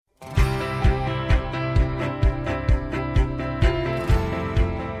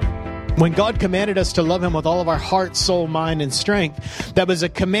When God commanded us to love him with all of our heart, soul, mind, and strength, that was a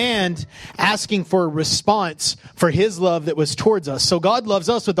command asking for a response for his love that was towards us. So God loves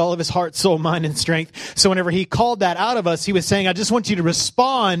us with all of his heart, soul, mind, and strength. So whenever he called that out of us, he was saying, I just want you to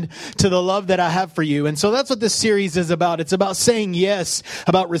respond to the love that I have for you. And so that's what this series is about. It's about saying yes,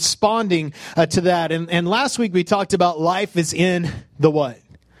 about responding to that. And last week we talked about life is in the what?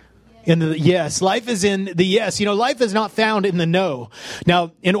 In the yes. Life is in the yes. You know, life is not found in the no.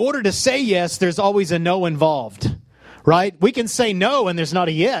 Now, in order to say yes, there's always a no involved, right? We can say no and there's not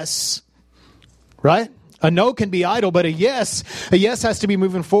a yes, right? A no can be idle, but a yes has to be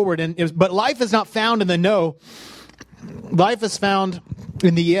moving forward. But life is not found in the no. Life is found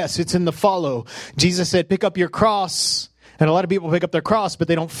in the yes. It's in the follow. Jesus said, pick up your cross. And a lot of people pick up their cross, but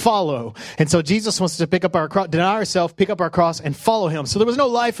they don't follow. And so Jesus wants us to pick up our cross, deny ourselves, pick up our cross, and follow him. So there was no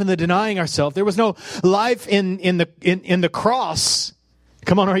life in the denying ourselves. There was no life in the cross.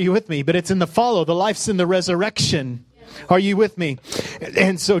 Come on, are you with me? But it's in the follow. The life's in the resurrection. Are you with me?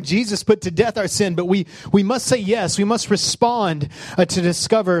 And so Jesus put to death our sin, but we must say yes. We must respond to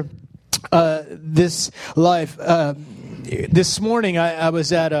discover this life. This morning, I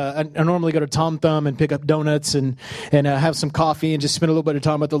was at I normally go to Tom Thumb and pick up donuts and have some coffee and just spend a little bit of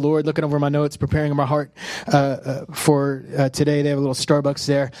time with the Lord, looking over my notes, preparing my heart for today. They have a little Starbucks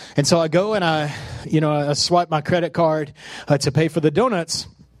there. And so I go and I swipe my credit card to pay for the donuts.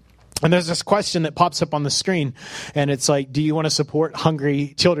 And there's this question that pops up on the screen, and it's like, do you want to support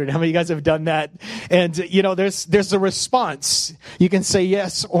hungry children? How many of you guys have done that? And, there's a response. You can say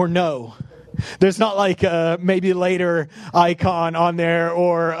yes or no. There's not like maybe later icon on there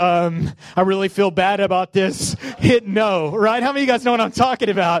or I really feel bad about this. Hit no, right? How many of you guys know what I'm talking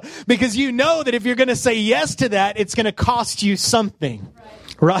about? Because you know that if you're going to say yes to that, it's going to cost you something.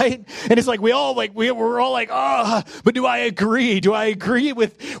 Right? And it's like we're all like, but do I agree? Do I agree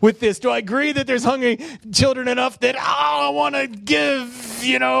with this? Do I agree that there's hungry children enough that I want to give,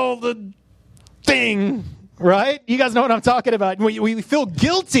 the thing? Right? You guys know what I'm talking about. We feel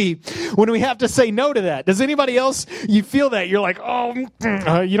guilty when we have to say no to that. Does anybody else, you feel that? You're like,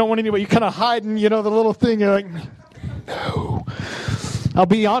 you don't want anybody, you're kind of hiding, the little thing. You're like, no. I'll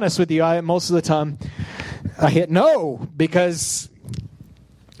be honest with you. Most of the time, I hit no because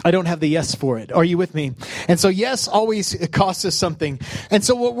I don't have the yes for it. Are you with me? And so yes always costs us something. And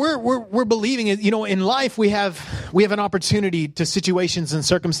so what we're believing is, in life we have an opportunity to situations and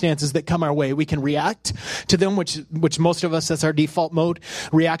circumstances that come our way. We can react to them, which most of us, that's our default mode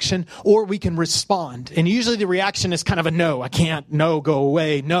reaction, or we can respond. And usually the reaction is kind of a no. I can't. No, go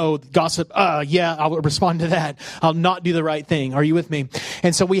away. No, gossip. Yeah, I'll respond to that. I'll not do the right thing. Are you with me?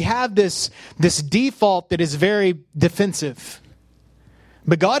 And so we have this default that is very defensive.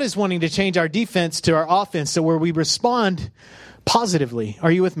 But God is wanting to change our defense to our offense, so where we respond positively.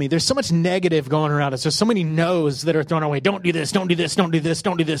 Are you with me? There's so much negative going around us. There's so many no's that are thrown our way. Don't do this, don't do this, don't do this,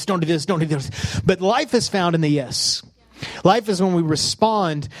 don't do this, don't do this, don't do this. But life is found in the yes. Life is when we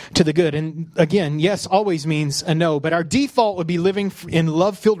respond to the good. And again, yes always means a no. But our default would be living in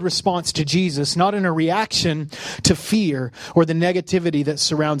love-filled response to Jesus, not in a reaction to fear or the negativity that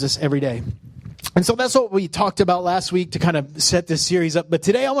surrounds us every day. And so that's what we talked about last week to kind of set this series up. But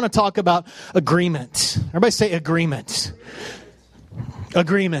today I want to talk about agreement. Everybody say agreement.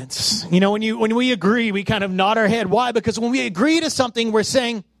 Agreements. When we agree, we kind of nod our head. Why? Because when we agree to something, we're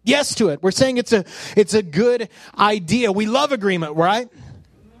saying yes to it. We're saying it's a good idea. We love agreement, right?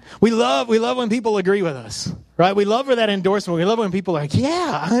 We love when people agree with us. Right? We love for that endorsement. We love when people are like,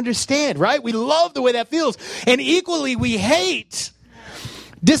 yeah, I understand, right? We love the way that feels. And equally, we hate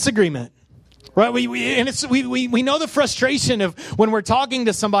disagreement. Right, we know the frustration of when we're talking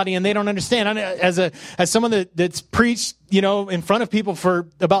to somebody and they don't understand. As someone that's preached, in front of people for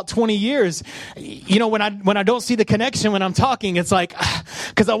about 20 years, when I don't see the connection when I'm talking, it's like,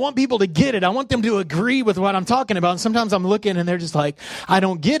 because I want people to get it. I want them to agree with what I'm talking about. And sometimes I'm looking and they're just like, I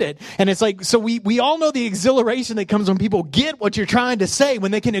don't get it. And it's like, so we all know the exhilaration that comes when people get what you're trying to say,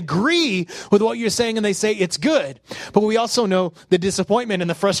 when they can agree with what you're saying and they say it's good. But we also know the disappointment and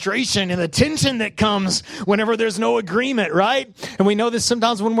the frustration and the tension that comes whenever there's no agreement, right? And we know this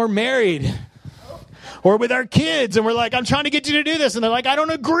sometimes when we're married or with our kids and we're like, I'm trying to get you to do this. And they're like, I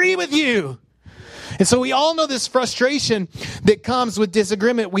don't agree with you. And so we all know this frustration that comes with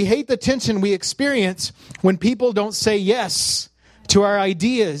disagreement. We hate the tension we experience when people don't say yes to our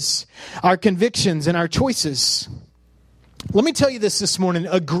ideas, our convictions, and our choices. Let me tell you this morning.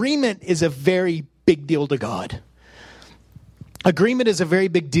 Agreement is a very big deal to God. Agreement is a very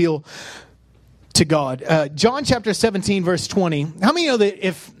big deal to God. John chapter 17, verse 20. How many know that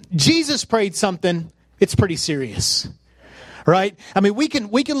if Jesus prayed something, it's pretty serious? right? I mean, we can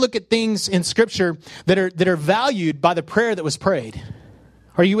look at things in Scripture that are valued by the prayer that was prayed.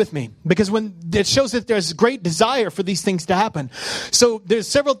 Are you with me? Because when it shows that there's great desire for these things to happen. So there's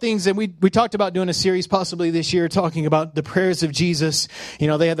several things that we talked about doing a series possibly this year talking about the prayers of Jesus. You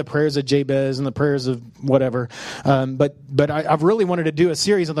know, they had the prayers of Jabez and the prayers of whatever. But I've really wanted to do a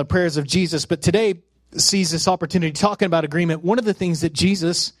series on the prayers of Jesus. But today sees this opportunity talking about agreement. One of the things that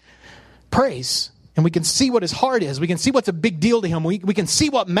Jesus prays, and we can see what his heart is. We can see what's a big deal to him. We can see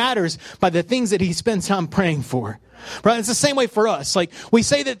what matters by the things that he spends time praying for. Right? It's the same way for us. Like, we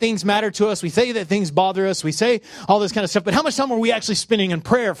say that things matter to us. We say that things bother us. We say all this kind of stuff. But how much time are we actually spending in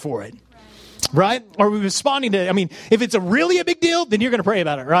prayer for it? Right? Or are we responding to it? I mean, if it's really a big deal, then you're going to pray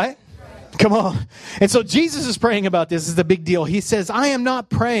about it, right? Come on. And so Jesus is praying about this. This is a big deal. He says, I am not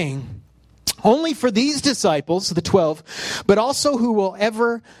praying only for these disciples, the 12, but also who will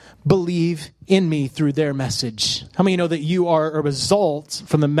ever believe in me through their message. How many know that you are a result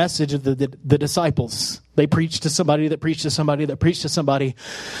from the message of the disciples? They preached to somebody that preached to somebody that preached to somebody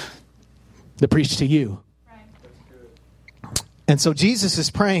that preached to you. Right. And so Jesus is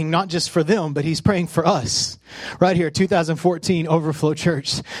praying not just for them, but he's praying for us. Right here, 2014 Overflow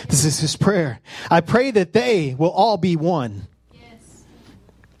Church. This is his prayer. I pray that they will all be one. Yes.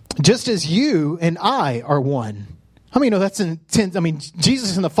 Just as you and I are one. How many know that's intense? I mean,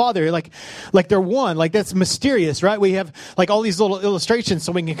 Jesus and the Father, like they're one. Like, that's mysterious, right? We have like all these little illustrations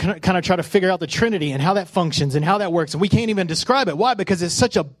so we can kind of try to figure out the Trinity and how that functions and how that works. And we can't even describe it. Why? Because it's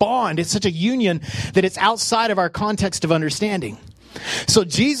such a bond. It's such a union that it's outside of our context of understanding. So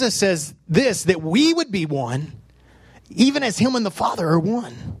Jesus says this, that we would be one, even as him and the Father are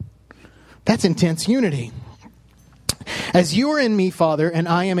one. That's intense unity. As you are in me, Father, and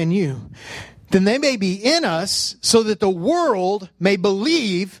I am in you, then they may be in us so that the world may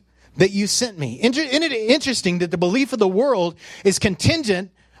believe that you sent me. Isn't it interesting that the belief of the world is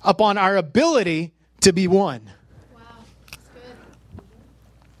contingent upon our ability to be one? Wow, that's good.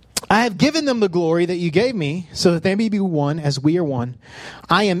 I have given them the glory that you gave me so that they may be one as we are one.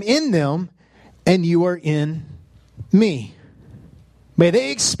 I am in them and you are in me. May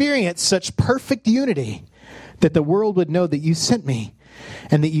they experience such perfect unity that the world would know that you sent me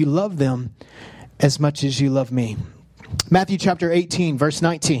and that you love them as much as you love me. Matthew chapter 18, verse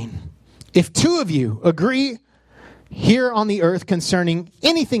 19. If two of you agree here on the earth concerning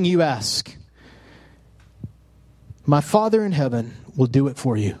anything you ask, my Father in heaven will do it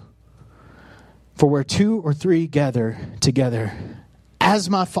for you. For where two or three gather together as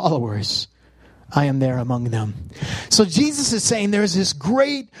my followers, I am there among them. So Jesus is saying there's this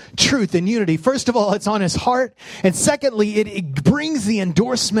great truth and unity. First of all, it's on his heart. And secondly, it brings the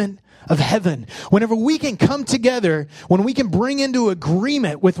endorsement of heaven. Whenever we can come together, when we can bring into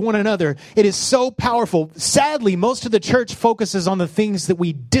agreement with one another, it is so powerful. Sadly, most of the church focuses on the things that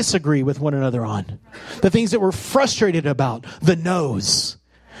we disagree with one another on. The things that we're frustrated about, the no's.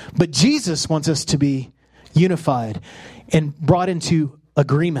 But Jesus wants us to be unified and brought into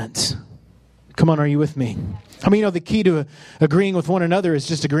agreement. Come on, are you with me? How many know the key to agreeing with one another is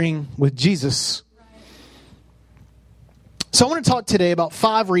just agreeing with Jesus? So I want to talk today about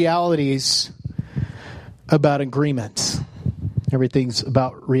 5 realities about agreement. Everything's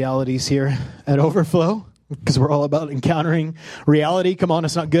about realities here at Overflow because we're all about encountering reality. Come on,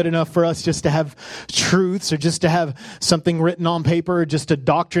 it's not good enough for us just to have truths or just to have something written on paper or just a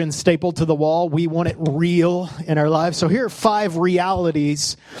doctrine stapled to the wall. We want it real in our lives. So here are 5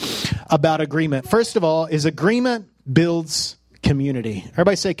 realities about agreement. First of all, is agreement builds community.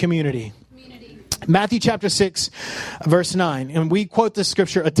 Everybody say community. Matthew chapter 6, verse 9. And we quote this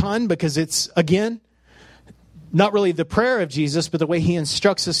scripture a ton because it's, again, not really the prayer of Jesus, but the way he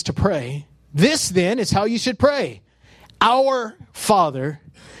instructs us to pray. This, then, is how you should pray. Our Father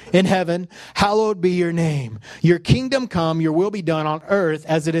in heaven, hallowed be your name. Your kingdom come, your will be done on earth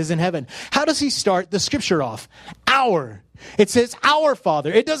as it is in heaven. How does he start the scripture off? Our. It says our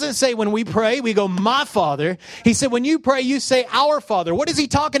Father. It doesn't say when we pray, we go, my Father. He said when you pray, you say our Father. What is he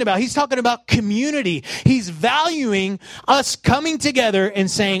talking about? He's talking about community. He's valuing us coming together and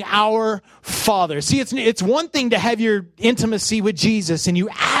saying our Father. See, it's one thing to have your intimacy with Jesus, and you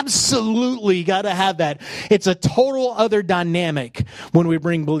absolutely got to have that. It's a total other dynamic when we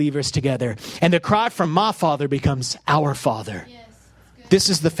bring believers together. And the cry from my Father becomes our Father. Yes, this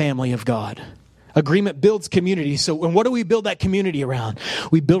is the family of God. Agreement builds community. So, and what do we build that community around?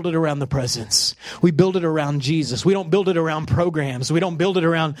 We build it around the presence. We build it around Jesus. We don't build it around programs. We don't build it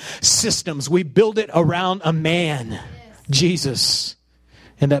around systems. We build it around a man, Jesus.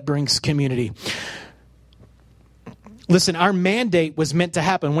 And that brings community. Listen, our mandate was meant to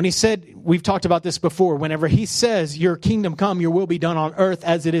happen. When he said, we've talked about this before, whenever he says, your kingdom come, your will be done on earth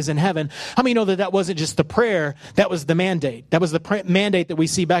as it is in heaven. How many know that that wasn't just the prayer, that was the mandate? That was the mandate that we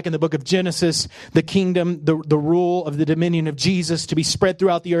see back in the book of Genesis, the kingdom, the rule of the dominion of Jesus to be spread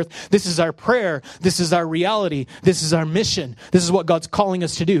throughout the earth. This is our prayer. This is our reality. This is our mission. This is what God's calling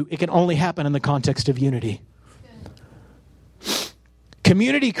us to do. It can only happen in the context of unity.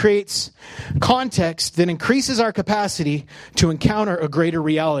 Community creates context that increases our capacity to encounter a greater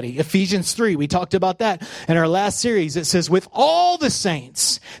reality. Ephesians 3, we talked about that in our last series. It says, with all the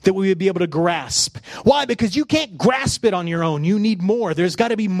saints that we would be able to grasp. Why? Because you can't grasp it on your own. You need more. There's got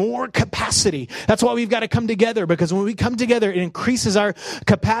to be more capacity. That's why we've got to come together, because when we come together, it increases our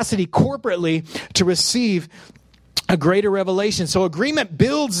capacity corporately to receive a greater revelation. So agreement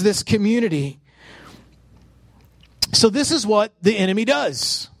builds this community. So this is what the enemy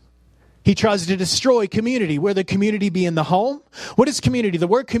does. He tries to destroy community. Where the community be in the home? What is community? The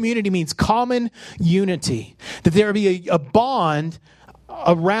word community means common unity. That there be a bond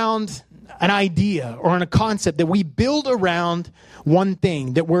around an idea or in a concept that we build around one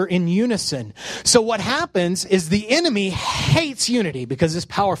thing, that we're in unison. So what happens is the enemy hates unity because it's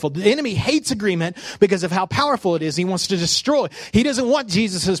powerful. The enemy hates agreement because of how powerful it is. He wants to destroy. He doesn't want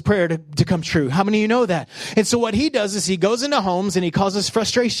Jesus' prayer to come true. How many of you know that? And so what he does is he goes into homes and he causes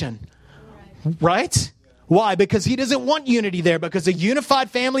frustration. Right? Why? Because he doesn't want unity there, because a unified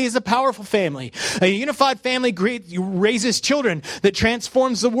family is a powerful family. A unified family raises children that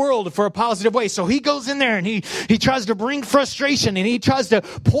transforms the world for a positive way. So he goes in there and he tries to bring frustration and he tries to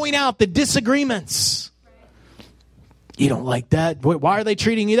point out the disagreements. You don't like that. Why are they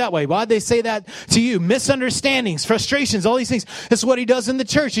treating you that way? Why did they say that to you? Misunderstandings, frustrations, all these things. That's what he does in the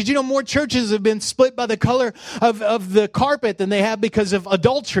church. Did you know more churches have been split by the color of the carpet than they have because of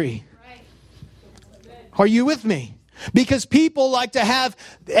adultery? Are you with me? Because people like to have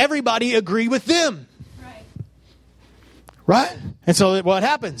everybody agree with them. Right? And so what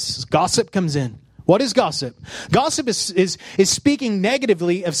happens? Gossip comes in. What is gossip? Gossip is speaking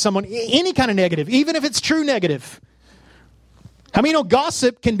negatively of someone, any kind of negative, even if it's true negative. How many know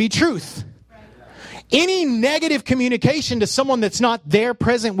gossip can be truth? Any negative communication to someone that's not there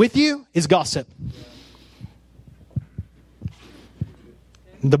present with you is gossip.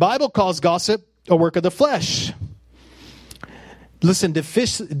 The Bible calls gossip a work of the flesh. Listen,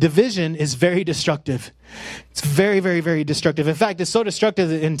 division is very destructive. It's very, very, very destructive. In fact, it's so destructive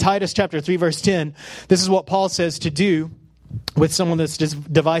that in Titus chapter 3, verse 10, this is what Paul says to do with someone that's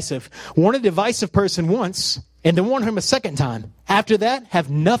divisive. Warn a divisive person once, and then warn him a second time. After that, have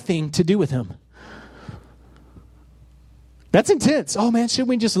nothing to do with him. That's intense. Oh man, should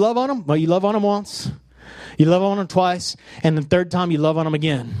we just love on him? Well, you love on him once. You love on him twice. And the third time, you love on him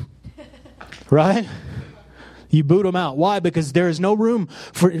again. Right? You boot them out. Why? Because there is no room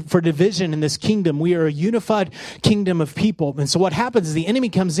for division in this kingdom. We are a unified kingdom of people. And so what happens is the enemy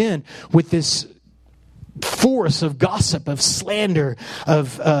comes in with this force of gossip, of slander,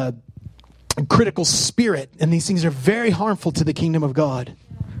 of critical spirit. And these things are very harmful to the kingdom of God.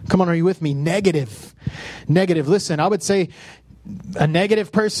 Come on, are you with me? Negative. Listen, I would say a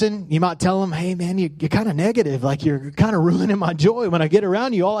negative person, you might tell them, hey man, you're kind of negative. Like you're kind of ruining my joy. When I get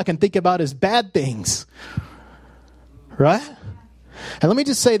around you, all I can think about is bad things. Right? And let me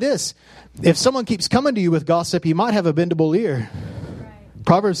just say this. If someone keeps coming to you with gossip, you might have a bendable ear. Right.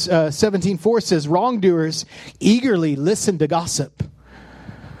 Proverbs 17:4 says, wrongdoers eagerly listen to gossip.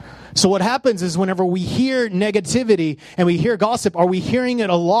 So what happens is whenever we hear negativity and we hear gossip, are we hearing it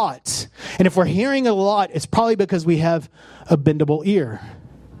a lot? And if we're hearing it a lot, it's probably because we have a bendable ear.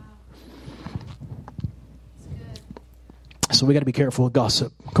 So we got to be careful with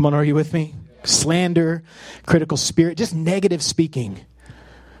gossip. Come on, are you with me? Slander, critical spirit, just negative speaking.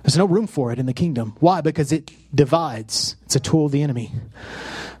 There's no room for it in the kingdom. Why? Because it divides. It's a tool of the enemy.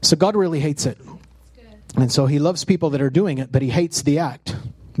 So God really hates it. And so he loves people that are doing it, but he hates the act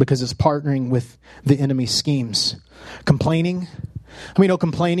because it's partnering with the enemy's schemes. Complaining.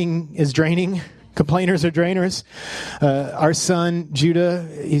 Complaining is draining. Complainers are drainers. Our son, Judah,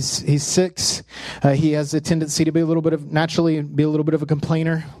 he's 6. He has a tendency to be a little bit of a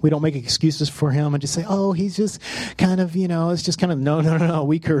complainer. We don't make excuses for him and just say, oh, he's just kind of, it's just kind of, no.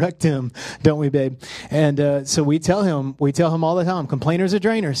 We correct him, don't we, babe? And so we tell him all the time, complainers are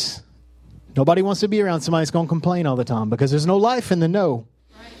drainers. Nobody wants to be around somebody that's going to complain all the time because there's no life in the no.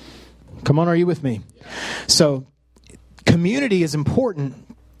 Right. Come on, are you with me? So community is important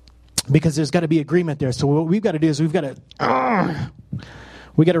because there's got to be agreement there. So what we've got to do is we've got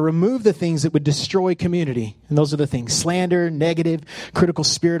We got to remove the things that would destroy community. And those are the things: slander, negative, critical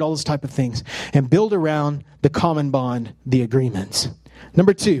spirit, all those type of things. And build around the common bond, the agreement.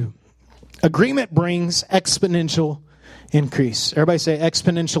 Number 2, agreement brings exponential increase. Everybody say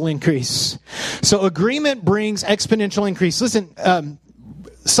exponential increase. So agreement brings exponential increase. Listen,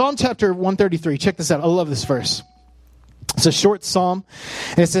 Psalm chapter 133. Check this out. I love this verse. It's a short psalm.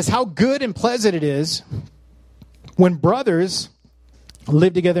 And it says, how good and pleasant it is when brothers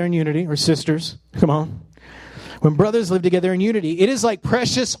live together in unity, or sisters. Come on. When brothers live together in unity, it is like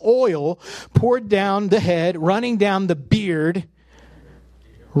precious oil poured down the head, running down the beard,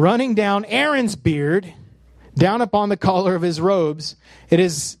 running down Aaron's beard, down upon the collar of his robes. It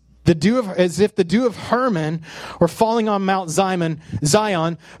is the dew of, as if the dew of Hermon were falling on Mount Zion.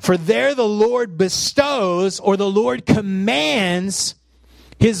 For there the Lord bestows, or the Lord commands,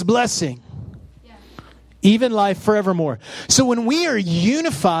 his blessing. Even life forevermore. So when we are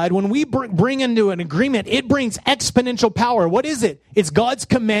unified, when we bring into an agreement, it brings exponential power. What is it? It's God's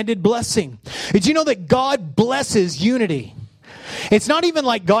commanded blessing. Did you know that God blesses unity? It's not even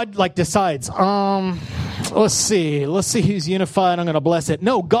like God decides, let's see who's unified, I'm going to bless it.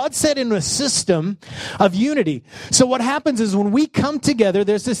 No, God set in a system of unity. So what happens is when we come together,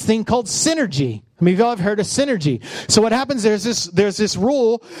 there's this thing called synergy. I mean, you've all heard of synergy. So what happens, there's this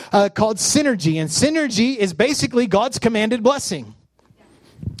rule called synergy. And synergy is basically God's commanded blessing.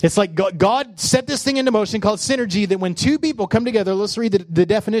 It's like God set this thing into motion called synergy, that when two people come together, let's read the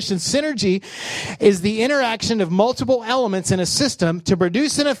definition. Synergy is the interaction of multiple elements in a system to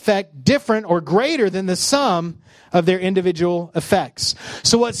produce an effect different or greater than the sum of their individual effects.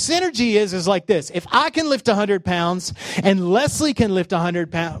 So what synergy is like this. If I can lift 100 pounds and Leslie can lift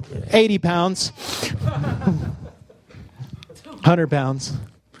 80 pounds, 100 pounds.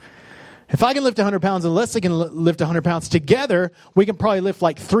 If I can lift 100 pounds and Leslie can lift 100 pounds, together, we can probably lift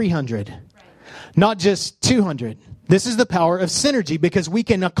like 300. Right. Not just 200. This is the power of synergy, because we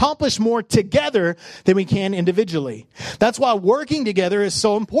can accomplish more together than we can individually. That's why working together is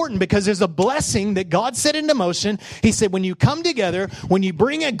so important, because there's a blessing that God set into motion. He said, when you come together, when you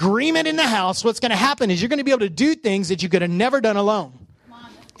bring agreement in the house, what's going to happen is you're going to be able to do things that you could have never done alone,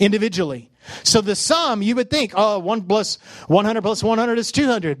 individually. So the sum, you would think, 1 plus 100 plus 100 is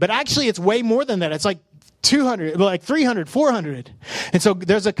 200. But actually, it's way more than that. It's like 200, like 300, 400. And so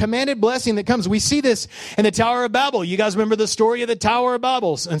there's a commanded blessing that comes. We see this in the Tower of Babel. You guys remember the story of the Tower of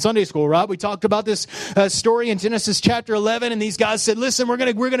Babel in Sunday school, right? We talked about this story in Genesis chapter 11. And these guys said, listen, we're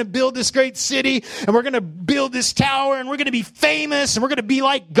going to build this great city, and we're going to build this tower, and we're going to be famous, and we're going to be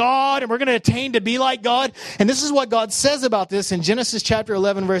like God, and we're going to attain to be like God. And this is what God says about this in Genesis chapter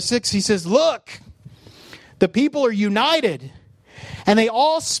 11, verse 6. He says, look, the people are united, and they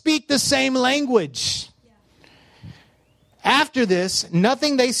all speak the same language. After this,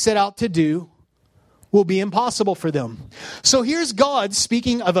 nothing they set out to do will be impossible for them. So here's God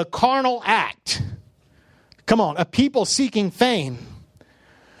speaking of a carnal act. Come on, a people seeking fame.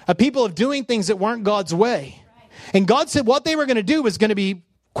 A people of doing things that weren't God's way. And God said what they were going to do was going to be,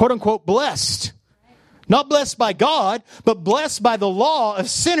 quote unquote, blessed. Not blessed by God, but blessed by the law of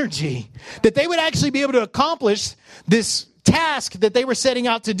synergy. That they would actually be able to accomplish this task that they were setting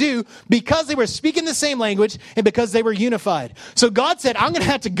out to do because they were speaking the same language and because they were unified. So God said, I'm going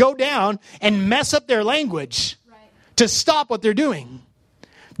to have to go down and mess up their language to stop what they're doing.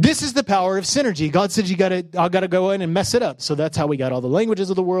 This is the power of synergy. God said, I got to go in and mess it up. So that's how we got all the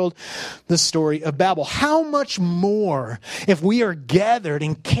languages of the world, the story of Babel. How much more if we are gathered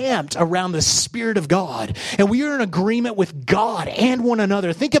and camped around the Spirit of God, and we are in agreement with God and one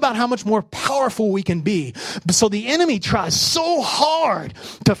another? Think about how much more powerful we can be. So the enemy tries so hard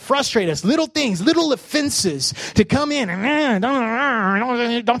to frustrate us. Little things, little offenses to come in.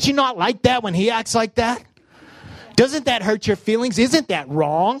 Don't you not like that when he acts like that? Doesn't that hurt your feelings? Isn't that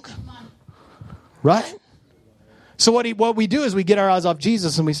wrong? Right? So what we do is we get our eyes off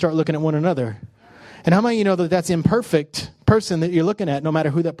Jesus and we start looking at one another. And how many of you know that that's imperfect person that you're looking at, no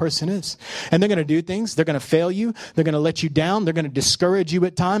matter who that person is? And they're going to do things. They're going to fail you. They're going to let you down. They're going to discourage you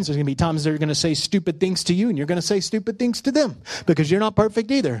at times. There's going to be times they're going to say stupid things to you, and you're going to say stupid things to them because you're not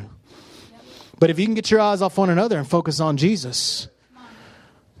perfect either. But if you can get your eyes off one another and focus on Jesus.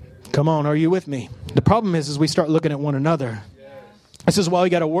 Come on, are you with me? The problem is we start looking at one another. This is why we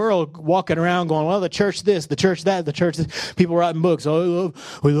got a world walking around going, well, the church this, the church that, the church this. People writing books,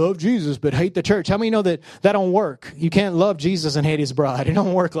 we love Jesus, but hate the church. How many know that don't work? You can't love Jesus and hate his bride. It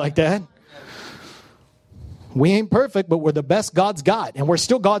don't work like that. We ain't perfect, but we're the best God's got. And we're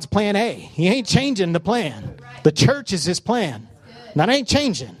still God's plan A. He ain't changing the plan. The church is his plan. That ain't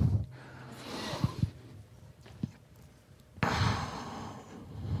changing.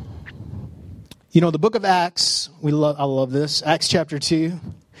 You know, the book of Acts, I love this. Acts chapter 2.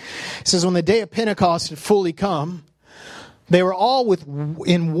 It says, when the day of Pentecost had fully come, they were all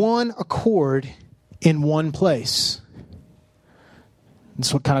in one accord in one place.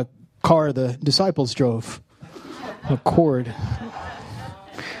 That's what kind of car the disciples drove. Accord.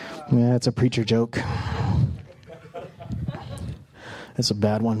 Yeah, that's a preacher joke. That's a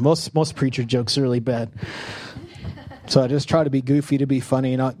bad one. Most preacher jokes are really bad. So I just try to be goofy, to be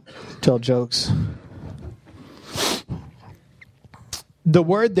funny, not tell jokes. The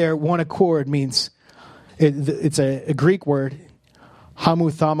word there, one accord, means, it's a Greek word,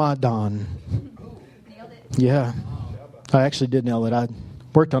 hamuthamadon. Nailed it. Yeah, I actually did nail it. I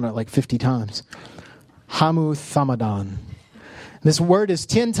worked on it like 50 times. Hamuthamadon. This word is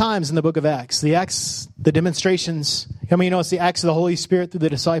 10 times in the book of Acts. The demonstrations, it's the acts of the Holy Spirit through the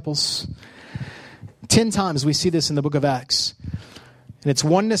disciples. 10 times we see this in the book of Acts. And it's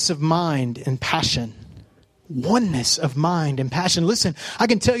oneness of mind and passion. Oneness of mind and passion. Listen, I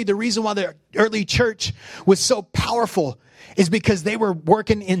can tell you the reason why the early church was so powerful is because they were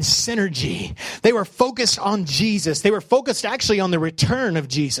working in synergy. They were focused on Jesus. They were focused actually on the return of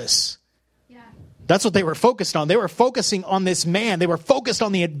Jesus. Yeah. That's what they were focused on. They were focusing on this man. They were focused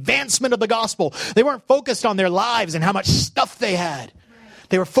on the advancement of the gospel. They weren't focused on their lives and how much stuff they had. Right.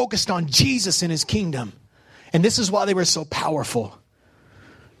 They were focused on Jesus and his kingdom. And this is why they were so powerful.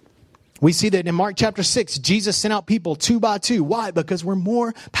 We see that in Mark chapter 6, Jesus sent out people 2 by 2. Why? Because we're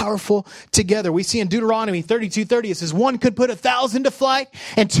more powerful together. We see in Deuteronomy 32:30, it says, 1 could put 1,000 to flight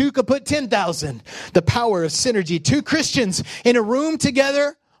and 2 could put 10,000. The power of synergy. 2 Christians in a room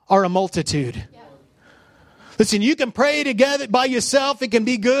together are a multitude. Yeah. Listen, you can pray together by yourself. It can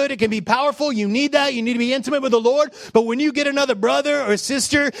be good. It can be powerful. You need that. You need to be intimate with the Lord. But when you get another brother or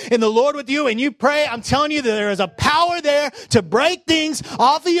sister in the Lord with you and you pray, I'm telling you that there is a power there to break things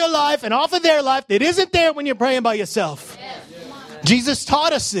off of your life and off of their life that isn't there when you're praying by yourself. Yes. Jesus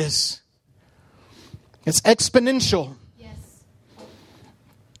taught us this. It's exponential. Yes.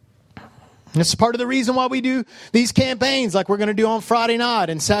 And it's part of the reason why we do these campaigns like we're going to do on Friday night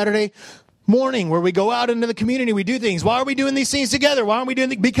and Saturday morning, where we go out into the community, we do things. Why are we doing these things together? Why aren't we doing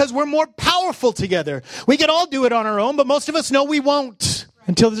things? Because we're more powerful together. We can all do it on our own, but most of us know we won't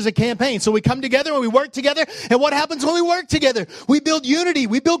until there's a campaign. So we come together and we work together. And what happens when we work together? We build unity.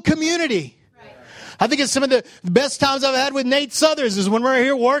 We build community. I think it's some of the best times I've had with Nate Southers is when we're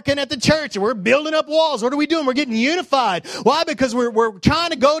here working at the church and we're building up walls. What are we doing? We're getting unified. Why? Because we're trying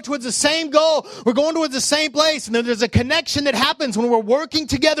to go towards the same goal. We're going towards the same place. And then there's a connection that happens when we're working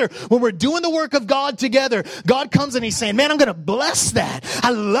together, when we're doing the work of God together. God comes and he's saying, man, I'm going to bless that. I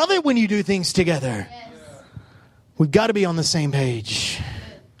love it when you do things together. Yes. We've got to be on the same page.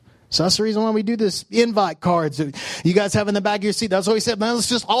 So that's the reason why we do this invite cards. You guys have in the back of your seat. That's what we said, man, let's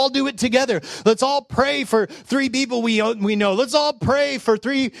just all do it together. Let's all pray for 3 people we know. Let's all pray for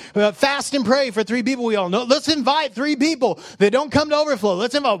 3, fast and pray for 3 people we all know. Let's invite 3 people that don't come to Overflow.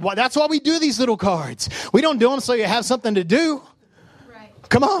 Let's invite. That's why we do these little cards. We don't do them so you have something to do. Right.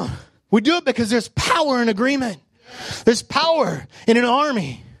 Come on. We do it because there's power in agreement. Yes. There's power in an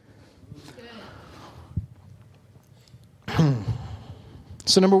army. Good.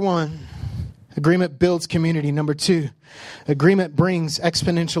 So number 1, agreement builds community. Number 2, agreement brings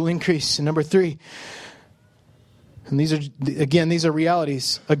exponential increase. And number 3, and these are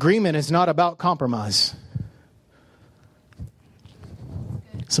realities. Agreement is not about compromise.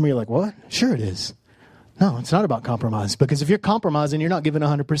 Some of you are like, what? Sure it is. No, it's not about compromise. Because if you're compromising, you're not giving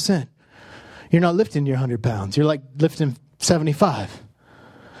 100%. You're not lifting your 100 pounds. You're like lifting 75.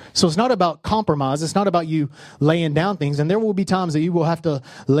 So it's not about compromise. It's not about you laying down things. And there will be times that you will have to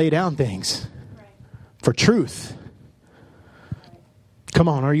lay down things for truth. Come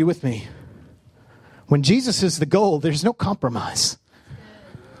on, are you with me? When Jesus is the goal, there's no compromise.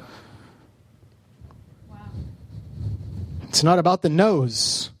 Wow. It's not about the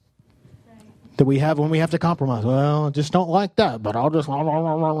no's that we have when we have to compromise. Well, I just don't like that, but I'll just...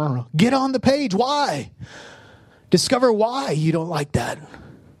 Get on the page. Why? Discover why you don't like that.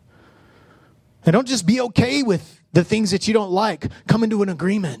 And don't just be okay with the things that you don't like. Come into an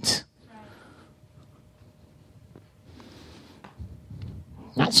agreement.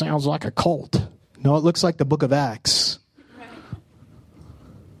 That sounds like a cult. No, it looks like the book of Acts. Right.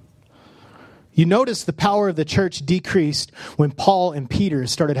 You notice the power of the church decreased when Paul and Peter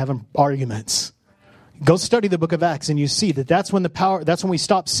started having arguments. Go study the book of Acts and you see that's when we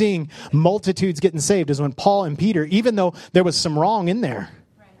stopped seeing multitudes getting saved, is when Paul and Peter, even though there was some wrong in there,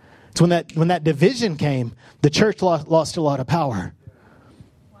 it's when that division came, the church lost a lot of power.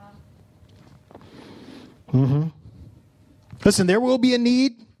 Wow. Listen, there will be a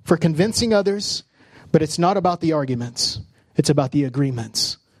need for convincing others, but it's not about the arguments. It's about the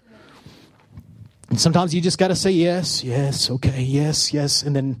agreements. And sometimes you just got to say yes, yes, okay, yes, yes,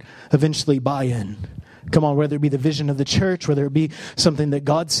 and then eventually buy in. Come on, whether it be the vision of the church, whether it be something that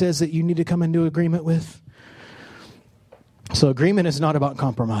God says that you need to come into agreement with. So agreement is not about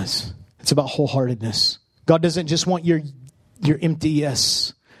compromise. It's about wholeheartedness. God doesn't just want your empty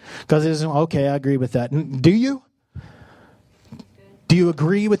yes. God doesn't, okay, I agree with that. Do you? Do you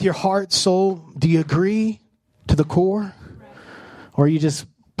agree with your heart, soul? Do you agree to the core? Or are you just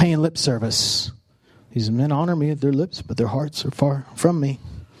paying lip service? These men honor me with their lips, but their hearts are far from me.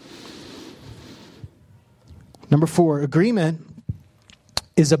 Number 4, agreement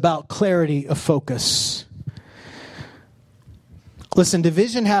is about clarity of focus. Listen,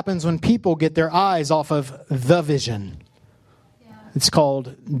 division happens when people get their eyes off of the vision. Yeah. It's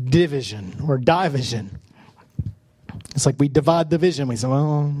called division or division. It's like we divide the vision. We say,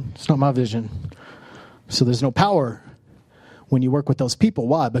 well, it's not my vision. So there's no power when you work with those people.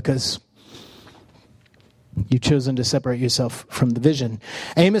 Why? Because you've chosen to separate yourself from the vision.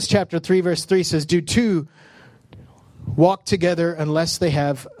 Amos chapter 3 verse 3 says, do two walk together unless they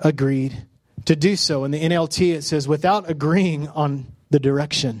have agreed to do so. In the NLT it says, without agreeing on the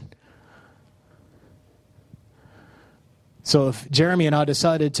direction. So if Jeremy and I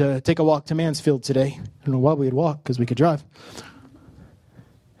decided to take a walk to Mansfield today, I don't know why we'd walk, because we could drive.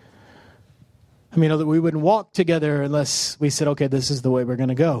 I mean, that we wouldn't walk together unless we said, okay, this is the way we're going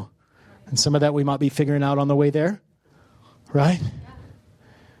to go. And some of that we might be figuring out on the way there, right? Yeah.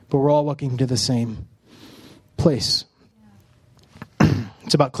 But we're all walking to the same place.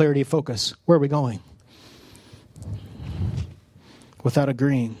 It's about clarity of focus. Where are we going? Without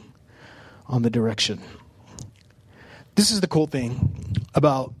agreeing on the direction. This is the cool thing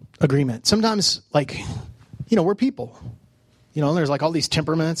about agreement. Sometimes, we're people. There's like all these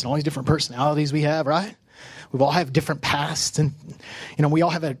temperaments and all these different personalities we have, right? We all have different pasts and, we all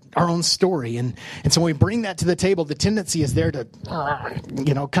have our own story. And so when we bring that to the table, the tendency is there to,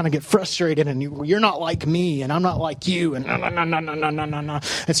 kind of get frustrated and you're not like me and I'm not like you and no,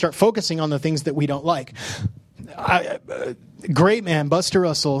 and start focusing on the things that we don't like. Great man, Buster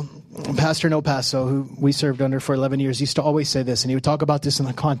Russell, pastor in El Paso, who we served under for 11 years, used to always say this, and he would talk about this in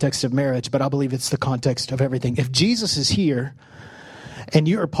the context of marriage, but I believe it's the context of everything. If Jesus is here, and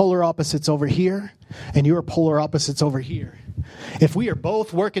you are polar opposites over here, and you are polar opposites over here, if we are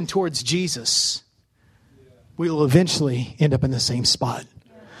both working towards Jesus, we will eventually end up in the same spot.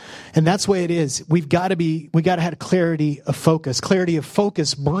 And that's the way it is. We got to have clarity of focus. Clarity of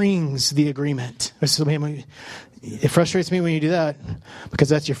focus brings the agreement. It frustrates me when you do that because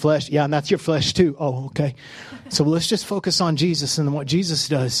that's your flesh. Yeah, and that's your flesh too. Oh, okay. So let's just focus on Jesus. And what Jesus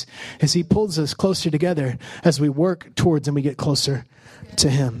does is he pulls us closer together as we work towards and we get closer to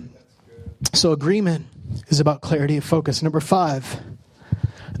him. So agreement is about clarity of focus. Number 5.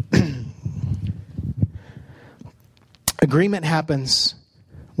 Agreement happens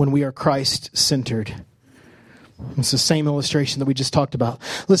when we are Christ-centered. It's the same illustration that we just talked about.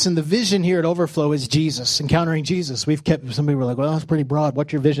 Listen, the vision here at Overflow is Jesus, encountering Jesus. Some people were like, well, that's pretty broad.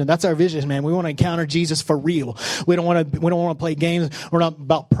 What's your vision? That's our vision, man. We want to encounter Jesus for real. We don't want to play games. We're not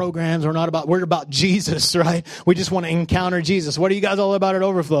about programs. We're about Jesus, right? We just want to encounter Jesus. What are you guys all about at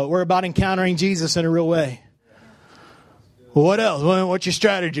Overflow? We're about encountering Jesus in a real way. Well, what else? What's your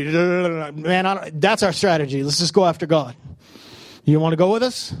strategy? Man, that's our strategy. Let's just go after God. You want to go with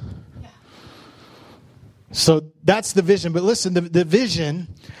us? Yeah. So that's the vision. But listen, the vision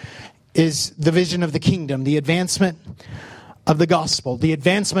is the vision of the kingdom, the advancement of the gospel, the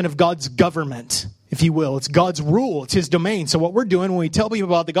advancement of God's government, if you will. It's God's rule. It's his domain. So what we're doing when we tell people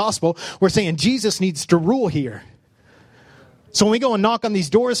about the gospel, we're saying Jesus needs to rule here. So when we go and knock on these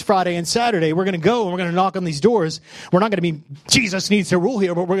doors Friday and Saturday, we're going to go and we're going to knock on these doors. We're not going to be, Jesus needs to rule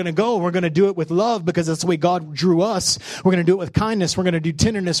here, but we're going to go and we're going to do it with love because that's the way God drew us. We're going to do it with kindness. We're going to do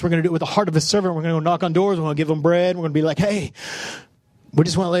tenderness. We're going to do it with the heart of a servant. We're going to go knock on doors. We're going to give them bread. We're going to be like, hey, we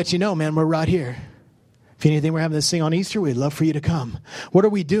just want to let you know, man, we're right here. If anything, we're having this thing on Easter, we'd love for you to come. What are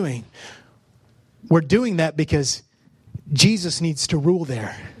we doing? We're doing that because Jesus needs to rule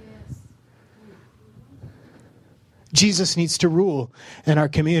there. Jesus needs to rule in our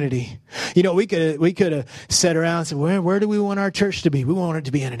community. We could have sat around and said, where do we want our church to be? We want it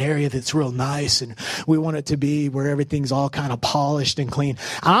to be in an area that's real nice, and we want it to be where everything's all kind of polished and clean.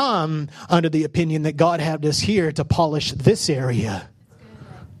 I'm under the opinion that God had us here to polish this area.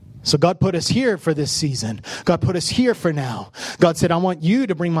 So God put us here for this season. God put us here for now. God said, I want you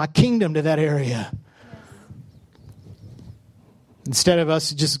to bring my kingdom to that area. Instead of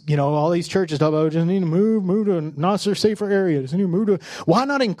us just, all these churches talk about, just need to move to a not so safer area. Just need to move to. Why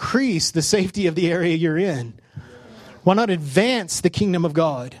not increase the safety of the area you're in? Why not advance the kingdom of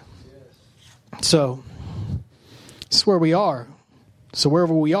God? So, this is where we are. So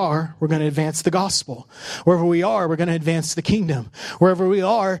wherever we are, we're going to advance the gospel. Wherever we are, we're going to advance the kingdom. Wherever we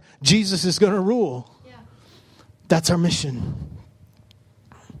are, Jesus is going to rule. Yeah. That's our mission.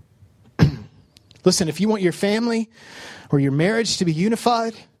 Listen, if you want your family or your marriage to be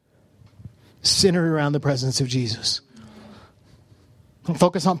unified, center around the presence of Jesus. Don't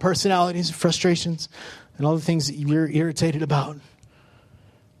focus on personalities, frustrations, and all the things that you're irritated about.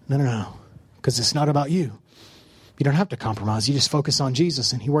 No. Because it's not about you. You don't have to compromise. You just focus on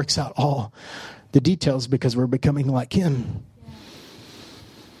Jesus and He works out all the details because we're becoming like Him. Yeah.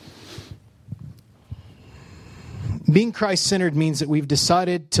 Being Christ-centered means that we've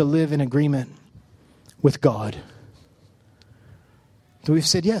decided to live in agreement with God. So we've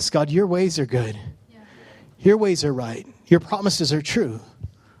said, yes, God, your ways are good. Yeah. Your ways are right. Your promises are true.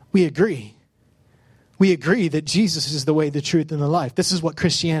 We agree. We agree that Jesus is the way, the truth, and the life. This is what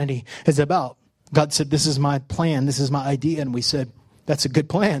Christianity is about. God said, this is my plan. This is my idea. And we said, that's a good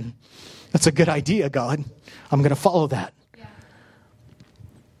plan. That's a good idea, God. I'm going to follow that. Yeah.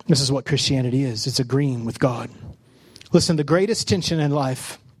 This is what Christianity is. It's agreeing with God. Listen, the greatest tension in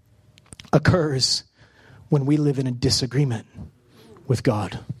life occurs when we live in a disagreement with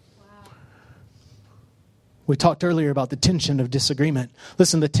God. Wow. We talked earlier about the tension of disagreement.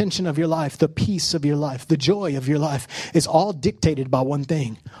 Listen, the tension of your life, the peace of your life, the joy of your life is all dictated by one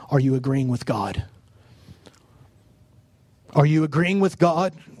thing. Are you agreeing with God? Are you agreeing with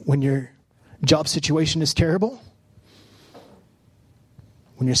God when your job situation is terrible?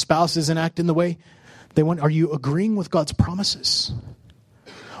 When your spouse isn't acting the way they want? Are you agreeing with God's promises?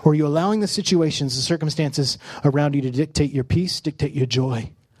 Or are you allowing the situations, the circumstances around you to dictate your peace, dictate your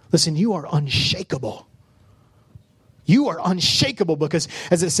joy? Listen, you are unshakable. You are unshakable because,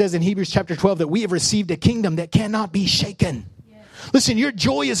 as it says in Hebrews chapter 12, that we have received a kingdom that cannot be shaken. Yes. Listen, your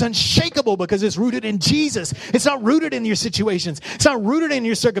joy is unshakable because it's rooted in Jesus. It's not rooted in your situations. It's not rooted in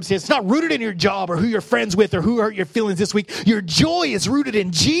your circumstances. It's not rooted in your job or who you're friends with or who hurt your feelings this week. Your joy is rooted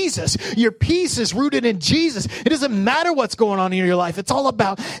in Jesus. Your peace is rooted in Jesus. It doesn't matter what's going on in your life. It's all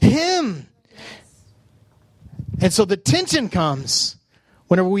about Him. Yes. And so the tension comes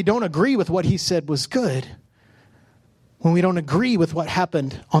whenever we don't agree with what He said was good. When we don't agree with what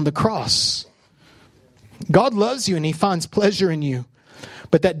happened on the cross. God loves you and He finds pleasure in you.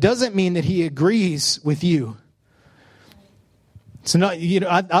 But that doesn't mean that He agrees with you. So not,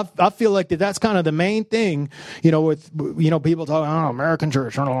 I feel like that's kind of the main thing, with, people talking, American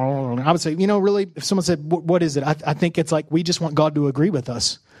church. I would say, really, if someone said, what is it? I think it's like, we just want God to agree with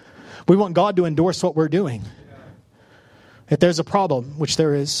us. We want God to endorse what we're doing. If there's a problem, which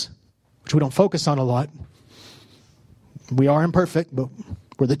there is, which we don't focus on a lot, we are imperfect, but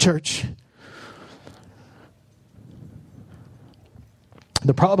we're the church.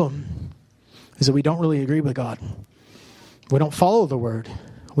 The problem is that we don't really agree with God. We don't follow the Word.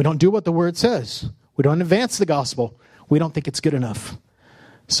 We don't do what the Word says. We don't advance the gospel. We don't think it's good enough.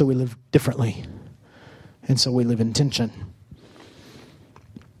 So we live differently. And so we live in tension.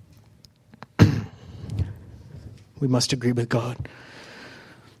 We must agree with God.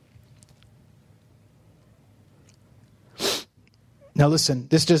 Now listen,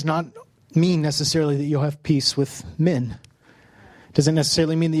 this does not mean necessarily that you'll have peace with men. It doesn't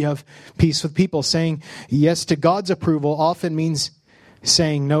necessarily mean that you have peace with people. Saying yes to God's approval often means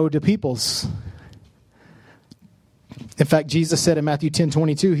saying no to people's. In fact, Jesus said in Matthew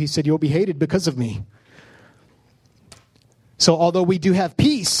 10:22, He said, you'll be hated because of me. So although we do have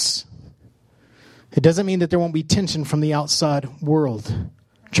peace, it doesn't mean that there won't be tension from the outside world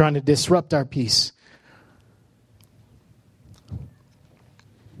trying to disrupt our peace.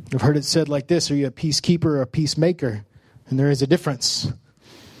 I've heard it said like this: are you a peacekeeper or a peacemaker? And there is a difference.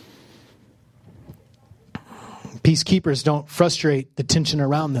 Peacekeepers don't frustrate the tension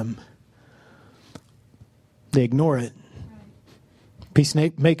around them. They ignore it.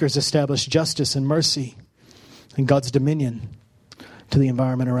 Peacemakers establish justice and mercy and God's dominion to the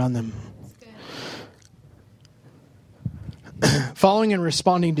environment around them. Following and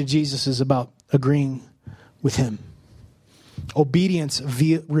responding to Jesus is about agreeing with Him. Obedience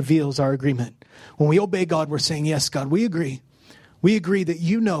reveals our agreement. When we obey God, we're saying, yes, God, we agree. We agree that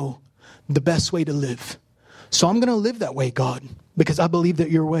you know the best way to live. So I'm going to live that way, God, because I believe that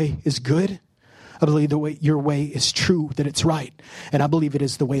your way is good. I believe your way is true, that it's right. And I believe it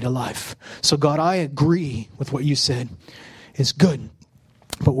is the way to life. So God, I agree with what you said is good.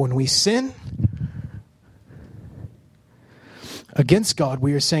 But when we sin, against God,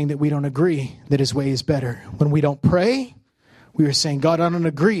 we are saying that we don't agree that his way is better. When we don't pray, we are saying, God, I don't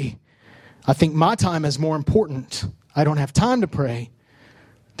agree. I think my time is more important. I don't have time to pray.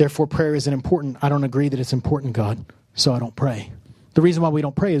 Therefore, prayer isn't important. I don't agree that it's important, God, so I don't pray. The reason why we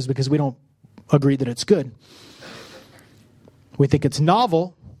don't pray is because we don't agree that it's good. We think it's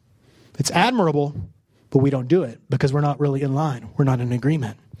novel, it's admirable, but we don't do it because we're not really in line. We're not in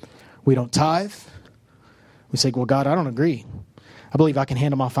agreement. We don't tithe. We say, well, God, I don't agree. I believe I can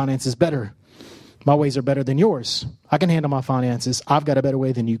handle my finances better. My ways are better than yours. I can handle my finances. I've got a better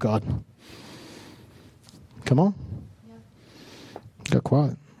way than you, God. Come on. Got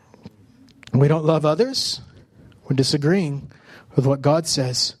quiet. We don't love others. We're disagreeing with what God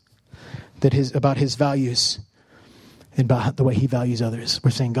says about his values and about the way he values others.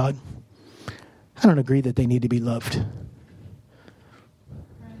 We're saying, God, I don't agree that they need to be loved.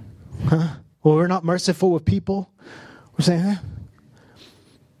 Huh? Well, we're not merciful with people. We're saying,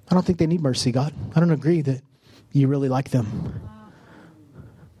 I don't think they need mercy, God. I don't agree that you really like them.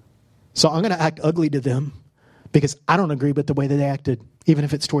 So I'm going to act ugly to them because I don't agree with the way that they acted, even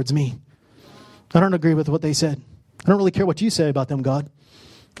if it's towards me. I don't agree with what they said. I don't really care what you say about them, God.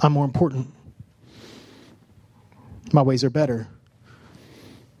 I'm more important. My ways are better.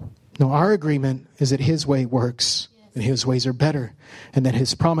 No, our agreement is that his way works, and his ways are better, and that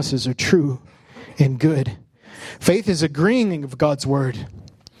his promises are true and good. Faith is agreeing with God's word,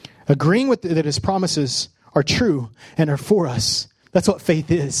 agreeing with that his promises are true and are for us. That's what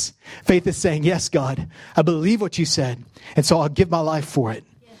faith is. Faith is saying, yes, God, I believe what you said, and so I'll give my life for it.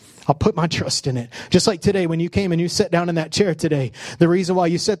 I'll put my trust in it. Just like today, when you came and you sat down in that chair today, the reason why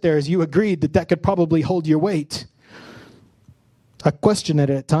you sat there is you agreed that that could probably hold your weight. I question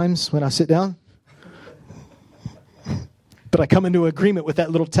it at times when I sit down. But I come into agreement with that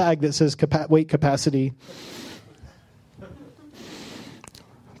little tag that says weight capacity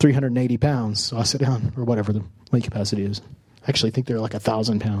 380 pounds. So I sit down, or whatever the weight capacity is. I actually think they're like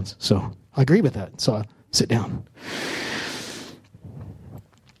 1,000 pounds. So I agree with that. So I sit down.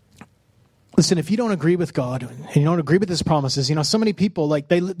 Listen, if you don't agree with God and you don't agree with his promises, so many people,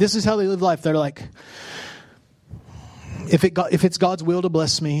 this is how they live life. They're like, if it's God's will to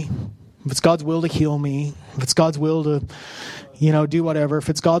bless me, if it's God's will to heal me, if it's God's will to, do whatever, if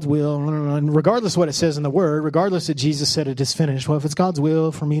it's God's will, and regardless of what it says in the word, regardless that Jesus said it is finished, well, if it's God's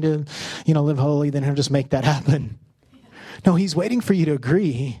will for me to, live holy, then he'll just make that happen. No, he's waiting for you to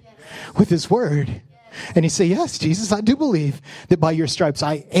agree with his word. And he say, yes, Jesus, I do believe that by your stripes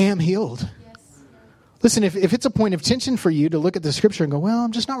I am healed. Listen, if it's a point of tension for you to look at the scripture and go, well,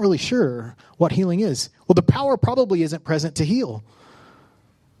 I'm just not really sure what healing is. Well, the power probably isn't present to heal.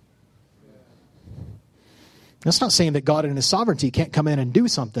 That's not saying that God in his sovereignty can't come in and do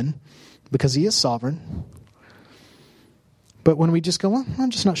something, because he is sovereign. But when we just go, well,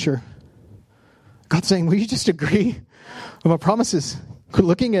 I'm just not sure. God's saying, will you just agree with my promises?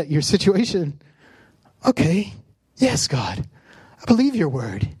 Looking at your situation. Okay, yes, God, I believe your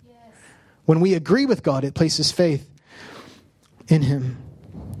word. When we agree with God, it places faith in him.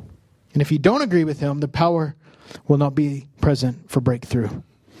 And if you don't agree with him, the power will not be present for breakthrough.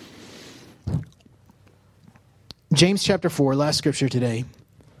 James chapter 4, last scripture today.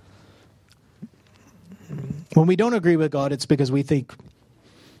 When we don't agree with God, it's because we think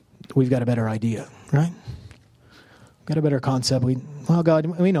we've got a better idea, right? Got a better concept. Well, God,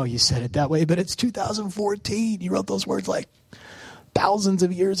 we know you said it that way, but it's 2014. You wrote those words like thousands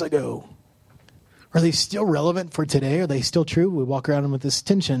of years ago. Are they still relevant for today? Are they still true? We walk around with this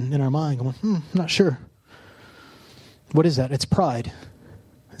tension in our mind. Going, I'm not sure. What is that? It's pride.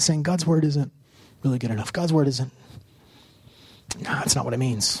 It's saying God's word isn't really good enough. God's word isn't. No, that's not what it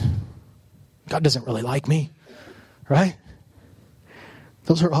means. God doesn't really like me. Right?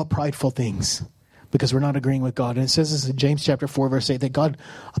 Those are all prideful things because we're not agreeing with God. And it says this in James chapter 4, verse 8, that God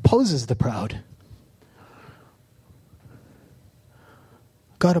opposes the proud.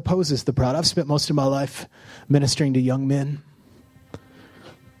 God opposes the proud. I've spent most of my life ministering to young men.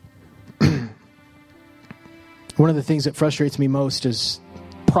 One of the things that frustrates me most is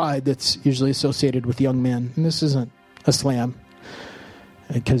pride that's usually associated with young men. And this isn't a slam,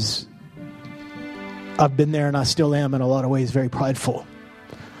 because I've been there and I still am in a lot of ways very prideful.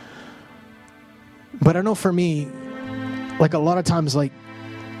 But I know for me, a lot of times,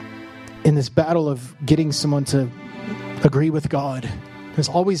 in this battle of getting someone to agree with God, there's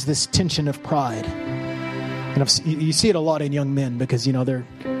always this tension of pride. And you see it a lot in young men because, they're,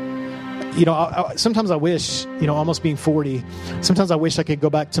 sometimes I wish, almost being 40, sometimes I wish I could go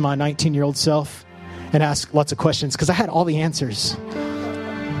back to my 19-year-old self and ask lots of questions because I had all the answers.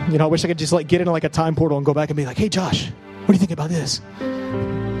 I wish I could just get into a time portal and go back and be like, hey, Josh, What do you think about this?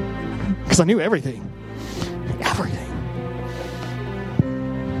 Because I knew everything. Everything.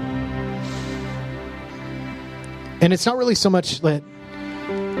 And it's not really so much that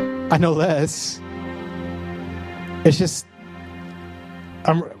I know less. It's just,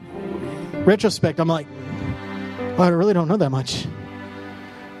 retrospect, I'm like, well, I really don't know that much.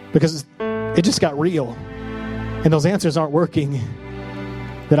 Because it just got real. And those answers aren't working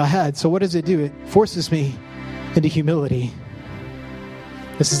that I had. So what does it do? It forces me into humility.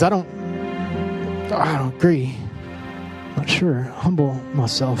 It says, I don't agree. I'm not sure. Humble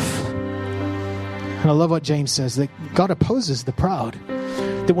myself. And I love what James says, that God opposes the proud.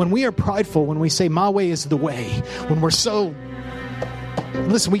 That when we are prideful, when we say my way is the way, when we're so,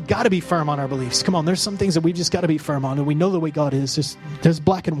 listen, we got to be firm on our beliefs. Come on, there's some things that we've just got to be firm on, and we know the way God is. There's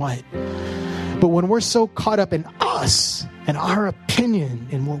black and white. But when we're so caught up in us and our opinion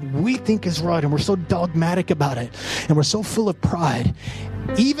and what we think is right, and we're so dogmatic about it, and we're so full of pride,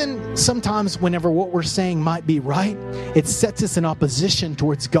 even sometimes whenever what we're saying might be right, it sets us in opposition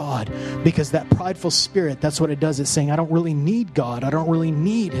towards God, because that prideful spirit, that's what it does. It's saying, I don't really need God. I don't really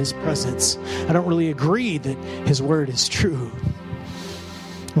need his presence. I don't really agree that his word is true.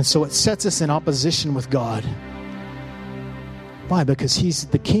 And so it sets us in opposition with God. Why? Because he's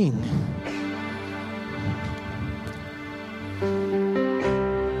the king.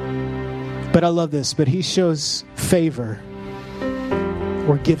 But I love this. But he shows favor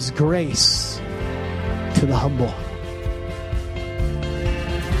or gives grace to the humble.